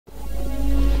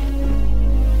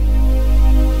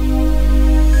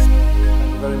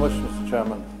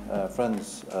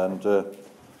friends, and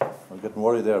I'm getting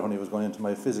worried there when he was going into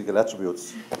my physical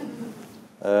attributes.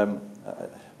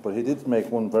 But he did make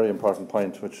one very important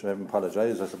point, which I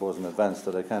apologise, I suppose, in advance,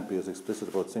 that I can't be as explicit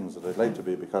about things as I'd like to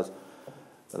be, because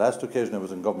the last occasion I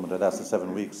was in government, I lasted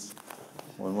 7 weeks,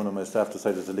 when one of my staff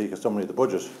decided to leak a summary of the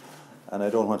budget, and I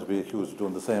don't want to be accused of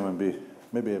doing the same and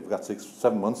maybe I've got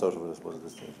 6-7 months out of it, I suppose, at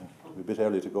this stage. It'll be a bit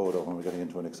early to go, though, when we're getting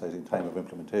into an exciting time of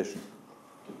implementation.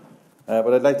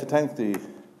 But I'd like to thank the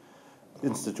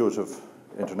Institute of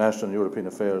International and European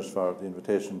Affairs for the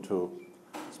invitation to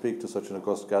speak to such an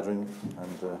august gathering,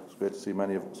 and it's great to see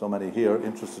so many here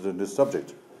interested in this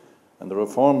subject. And the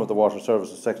reform of the water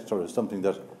services sector is something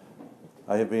that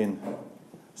I have been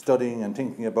studying and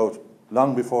thinking about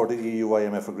long before the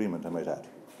EU-IMF agreement, I might add.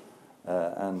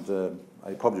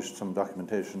 I published some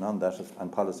documentation on that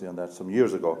and policy on that some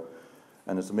years ago,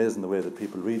 and it's amazing the way that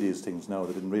people read these things now.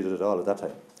 They didn't read it at all at that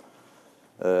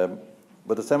time.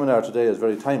 But the seminar today is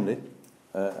very timely,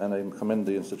 and I commend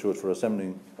the Institute for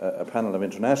assembling a panel of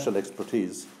international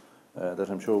expertise that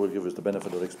I'm sure will give us the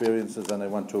benefit of experiences. And I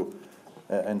want to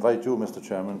invite you, Mr.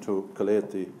 Chairman, to collate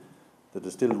the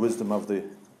distilled wisdom of the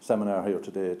seminar here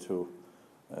today to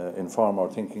inform our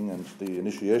thinking, and the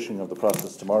initiation of the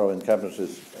process tomorrow in Cabinet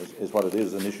is what it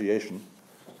is, initiation.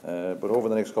 But over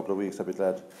the next couple of weeks, I'd be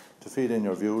glad to feed in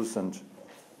your views, and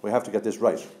we have to get this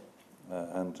right.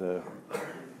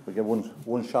 We get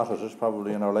one shot at it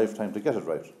probably in our lifetime to get it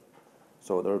right.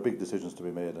 So there are big decisions to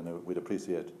be made, and we'd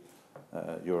appreciate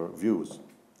your views.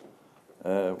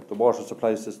 The water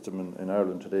supply system in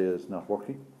Ireland today is not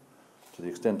working to the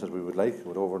extent that we would like,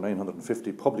 with over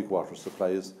 950 public water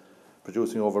supplies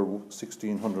producing over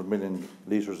 1,600 million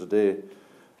litres a day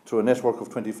through a network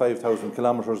of 25,000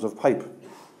 kilometres of pipe.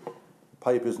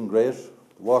 Pipe isn't great,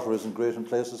 the water isn't great in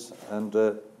places, and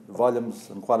the volumes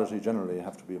and quality generally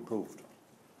have to be improved.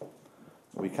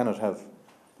 We cannot have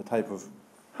the type of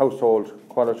household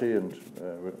quality and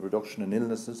reduction in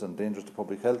illnesses and dangers to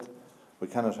public health. We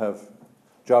cannot have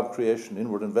job creation,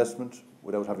 inward investment,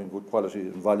 without having good quality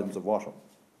and volumes of water.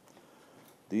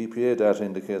 The EPA data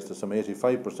indicates that some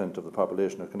 85% of the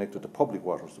population are connected to public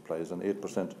water supplies and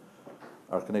 8%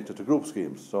 are connected to group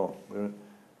schemes. So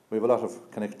we have a lot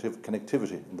of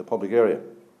connectivity in the public area,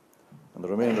 and the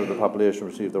remainder of the population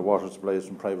receive their water supplies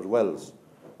from private wells.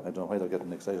 I don't know why they're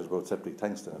getting excited about septic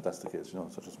tanks then, if that's the case,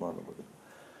 such a small number.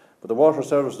 But the water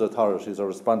services authorities are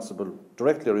responsible,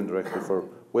 directly or indirectly, for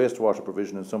wastewater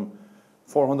provision in some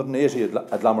 480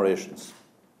 agglomerations,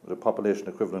 with a population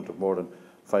equivalent of more than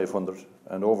 500,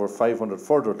 and over 500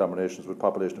 further agglomerations with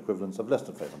population equivalents of less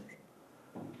than 500.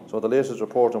 So the latest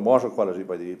report on water quality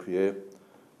by the EPA,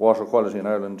 Water Quality in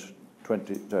Ireland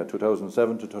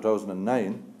 2007 to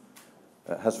 2009,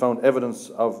 has found evidence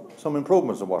of some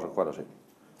improvements in water quality.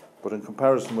 But in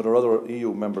comparison with our other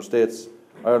EU member states,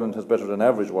 Ireland has better than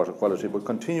average water quality, but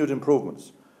continued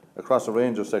improvements across a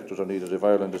range of sectors are needed if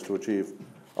Ireland is to achieve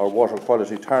our water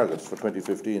quality targets for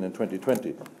 2015 and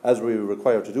 2020, as we are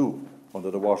required to do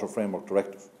under the Water Framework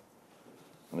Directive.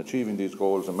 And achieving these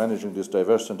goals and managing this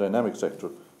diverse and dynamic sector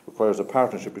requires a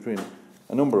partnership between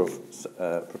a number of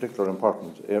particular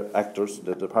important actors: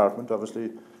 the Department,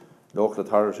 obviously, local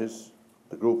authorities,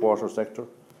 the group water sector,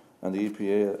 and the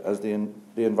EPA as the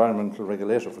environmental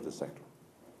regulator for this sector.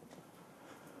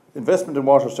 Investment in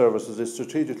water services is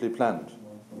strategically planned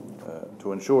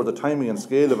to ensure the timing and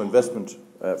scale of investment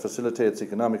facilitates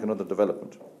economic and other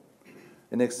development.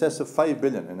 In excess of €5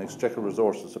 billion in exchequer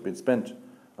resources have been spent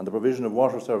on the provision of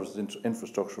water services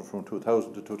infrastructure from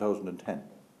 2000 to 2010.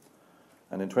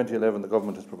 And in 2011, the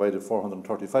government has provided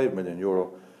 €435 million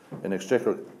in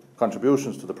exchequer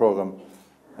contributions to the programme,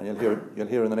 and you'll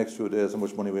hear in the next few days how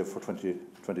much money we have for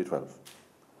 2012.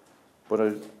 But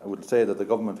I would say that the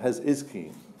government is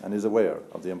keen and is aware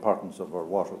of the importance of our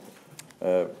water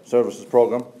services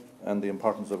programme and the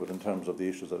importance of it in terms of the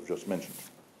issues I've just mentioned.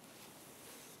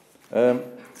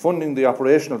 Funding the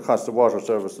operational costs of water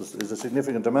services is a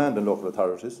significant demand in local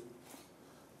authorities.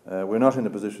 We're not in a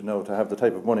position now to have the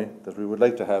type of money that we would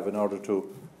like to have in order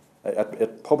to,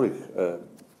 at public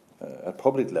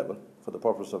level, for the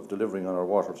purpose of delivering on our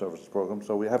water services programme.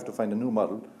 So we have to find a new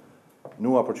model,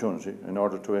 new opportunity, in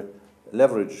order to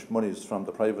leverage monies from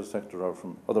the private sector or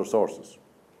from other sources.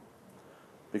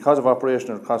 Because of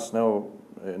operational costs now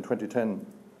in 2010,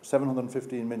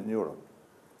 €715 million,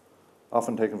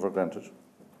 often taken for granted.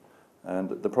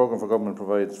 And the programme for government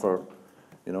provides for,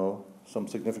 some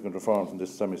significant reforms in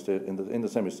this semi-state, in the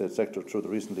semi-state sector through the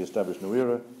recently established New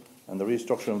ERA, and the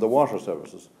restructuring of the water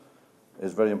services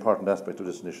is a very important aspect of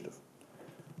this initiative.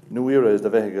 New ERA is the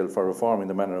vehicle for reforming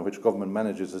the manner in which government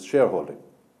manages its shareholding.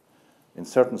 in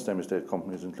certain semi-state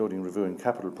companies, including reviewing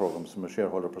capital programmes from a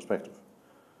shareholder perspective.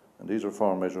 And these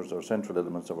reform measures are central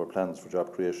elements of our plans for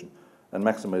job creation and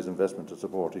maximise investment to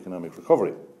support economic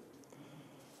recovery.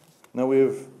 Now,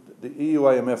 the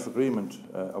EU-IMF agreement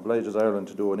obliges Ireland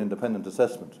to do an independent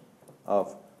assessment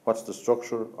of what's the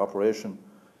structure, operation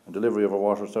and delivery of our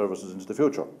water services into the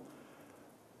future.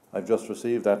 I've just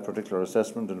received that particular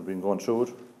assessment and have been going through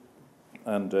it,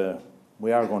 and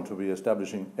we are going to be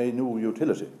establishing a new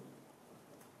utility.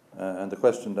 And the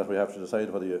question that we have to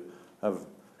decide whether you have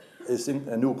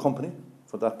a new company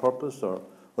for that purpose, or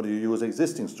whether you use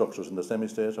existing structures in the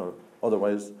semi-state or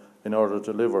otherwise in order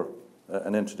to deliver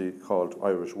an entity called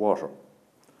Irish Water.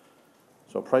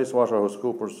 So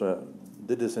PricewaterhouseCoopers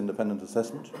did this independent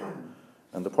assessment,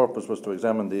 and the purpose was to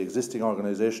examine the existing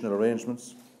organisational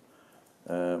arrangements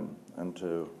and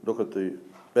to look at the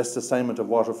best assignment of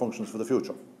water functions for the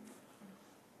future.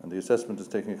 And the assessment is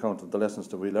taking account of the lessons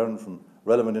that we learned from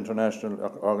relevant international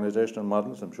organisational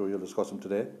models, I'm sure you'll discuss them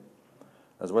today,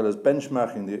 as well as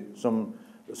benchmarking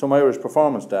some Irish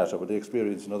performance data with the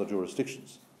experience in other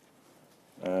jurisdictions.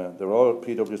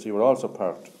 PwC were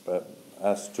also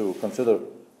asked to consider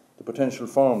the potential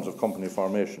forms of company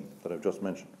formation that I've just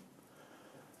mentioned.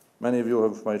 Many of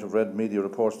you might have read media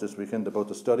reports this weekend about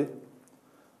the study.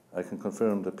 I can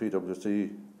confirm that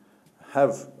PwC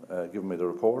have given me the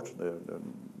report.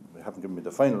 They haven't given me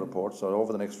the final report, so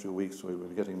over the next few weeks we will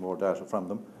be getting more data from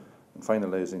them and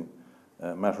finalising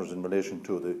matters in relation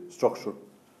to the structure,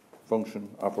 function,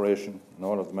 operation and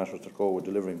all of the matters that go with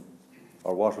delivering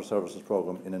our water services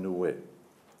programme in a new way.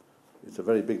 It's a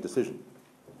very big decision,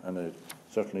 and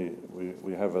certainly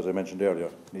we have, as I mentioned earlier,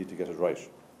 need to get it right.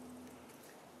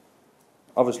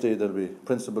 Obviously there will be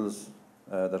principles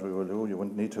that we will do.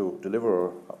 You need to deliver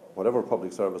whatever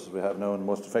public services we have now and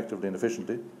most effectively and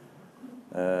efficiently,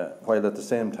 while at the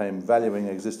same time valuing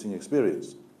existing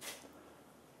experience.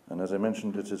 And as I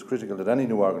mentioned, it is critical that any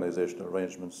new organisational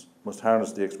arrangements must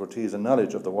harness the expertise and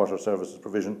knowledge of the water services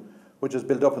provision, which is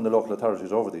built up in the local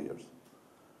authorities over the years.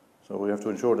 So we have to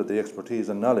ensure that the expertise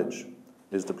and knowledge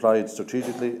is deployed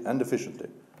strategically and efficiently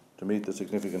to meet the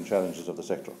significant challenges of the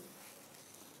sector.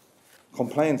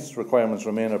 Compliance requirements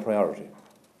remain a priority,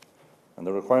 and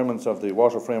the requirements of the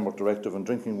Water Framework Directive and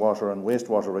drinking water and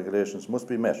wastewater regulations must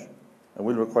be met and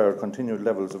will require continued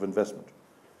levels of investment.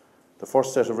 The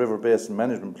first set of river basin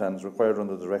management plans required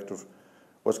under the directive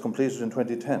was completed in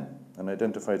 2010 and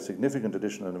identified significant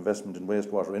additional investment in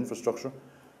wastewater infrastructure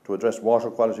to address water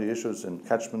quality issues in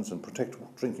catchments and protect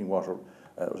drinking water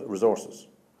resources.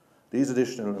 These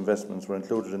additional investments were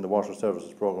included in the Water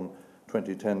Services Programme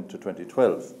 2010 to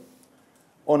 2012.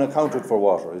 Unaccounted for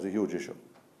water is a huge issue.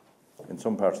 In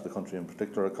some parts of the country in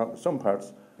particular, some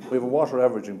parts, we have a water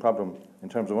averaging problem in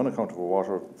terms of unaccountable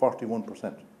water of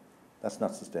 41%. That's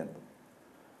not sustainable.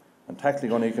 And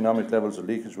tackling uneconomic levels of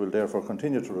leakage will therefore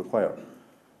continue to require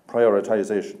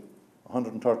prioritisation.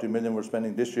 130 million we're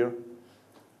spending this year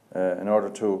in order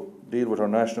to deal with our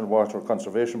National Water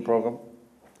Conservation Programme.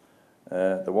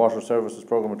 The Water Services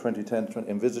Programme of 2010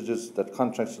 envisages that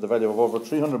contracts to the value of over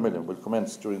 300 million will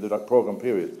commence during the programme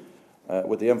period,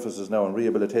 with the emphasis now on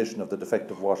rehabilitation of the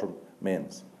defective water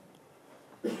mains.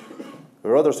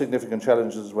 There are other significant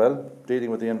challenges as well. Dealing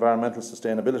with the environmental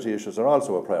sustainability issues are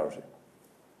also a priority.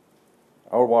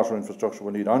 Our water infrastructure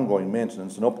will need ongoing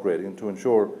maintenance and upgrading to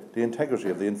ensure the integrity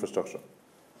of the infrastructure.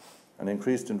 An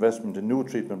increased investment in new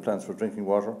treatment plants for drinking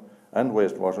water and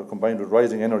wastewater, combined with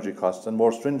rising energy costs and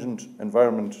more stringent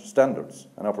environment standards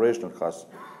and operational costs,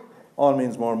 all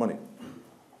means more money.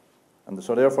 And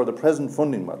so therefore the present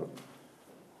funding model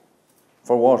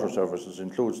for water services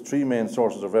includes three main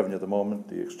sources of revenue at the moment: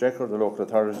 the Exchequer, the local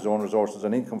authorities' own resources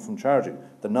and income from charging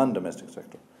the non-domestic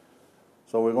sector.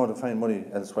 So we're going to find money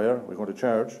elsewhere. We're going to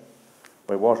charge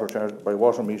by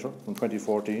water meter from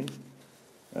 2014.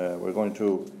 We're going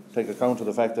to take account of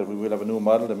the fact that we will have a new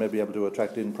model that may be able to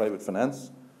attract in private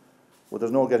finance. But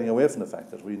there's no getting away from the fact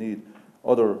that we need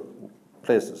other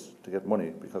places to get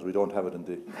money because we don't have it in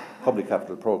the public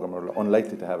capital programme, or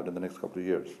unlikely to have it in the next couple of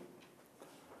years.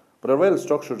 But a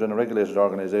well-structured and a regulated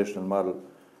organisational model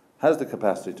has the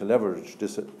capacity to leverage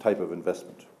this type of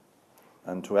investment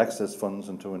and to access funds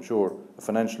and to ensure a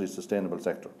financially sustainable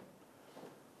sector.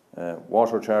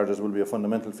 Water charges will be a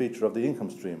fundamental feature of the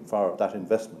income stream for that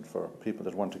investment for people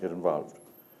that want to get involved.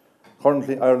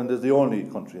 Currently, Ireland is the only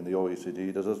country in the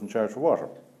OECD that doesn't charge for water,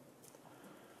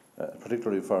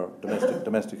 particularly for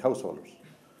domestic householders.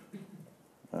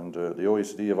 And the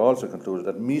OECD have also concluded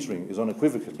that metering is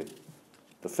unequivocally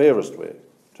the fairest way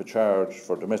to charge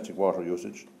for domestic water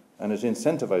usage, and it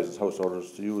incentivises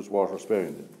householders to use water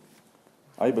sparingly.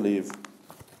 I believe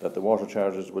that the water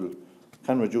charges will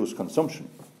can reduce consumption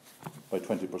by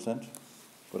 20%,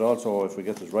 but also, if we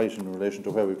get this right in relation to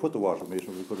where we put the water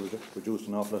meter, we could reduce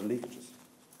an awful lot of leakages.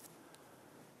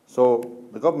 So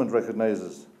the government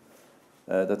recognises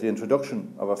that the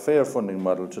introduction of a fair funding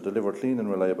model to deliver clean and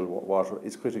reliable water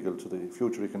is critical to the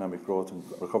future economic growth and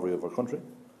recovery of our country.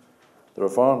 The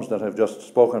reforms that I've just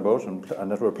spoken about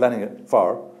and that we're planning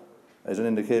for is an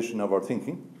indication of our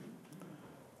thinking.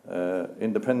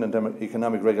 Independent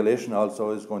economic regulation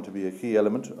also is going to be a key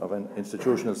element of an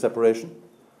institutional separation,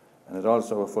 and it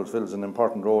also fulfills an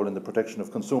important role in the protection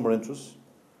of consumer interests.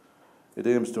 It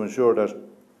aims to ensure that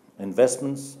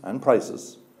investments and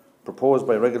prices proposed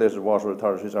by regulated water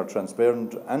authorities are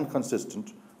transparent and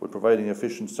consistent with providing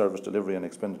efficient service delivery and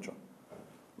expenditure.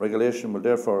 Regulation will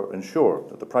therefore ensure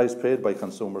that the price paid by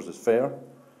consumers is fair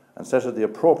and set at the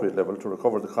appropriate level to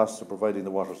recover the costs of providing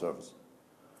the water service.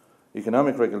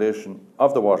 Economic regulation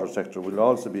of the water sector will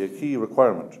also be a key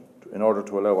requirement in order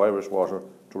to allow Irish Water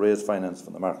to raise finance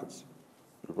from the markets.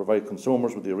 It will provide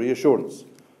consumers with the reassurance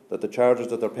that the charges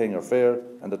that they're paying are fair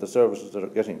and that the services that they're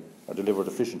getting are delivered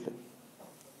efficiently.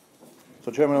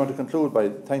 So, Chairman, I want to conclude by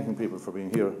thanking people for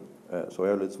being here so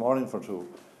early this morning to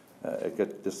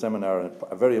get this seminar,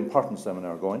 a very important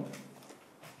seminar, going.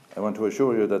 I want to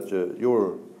assure you that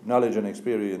your knowledge and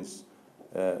experience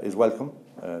is welcome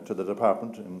to the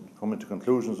Department in coming to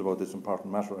conclusions about this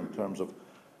important matter in terms of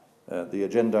the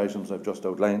agenda items I've just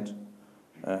outlined.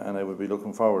 And I will be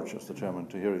looking forward, Mr. Chairman,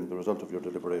 to hearing the result of your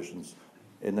deliberations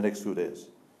in the next few days.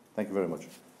 Thank you very much.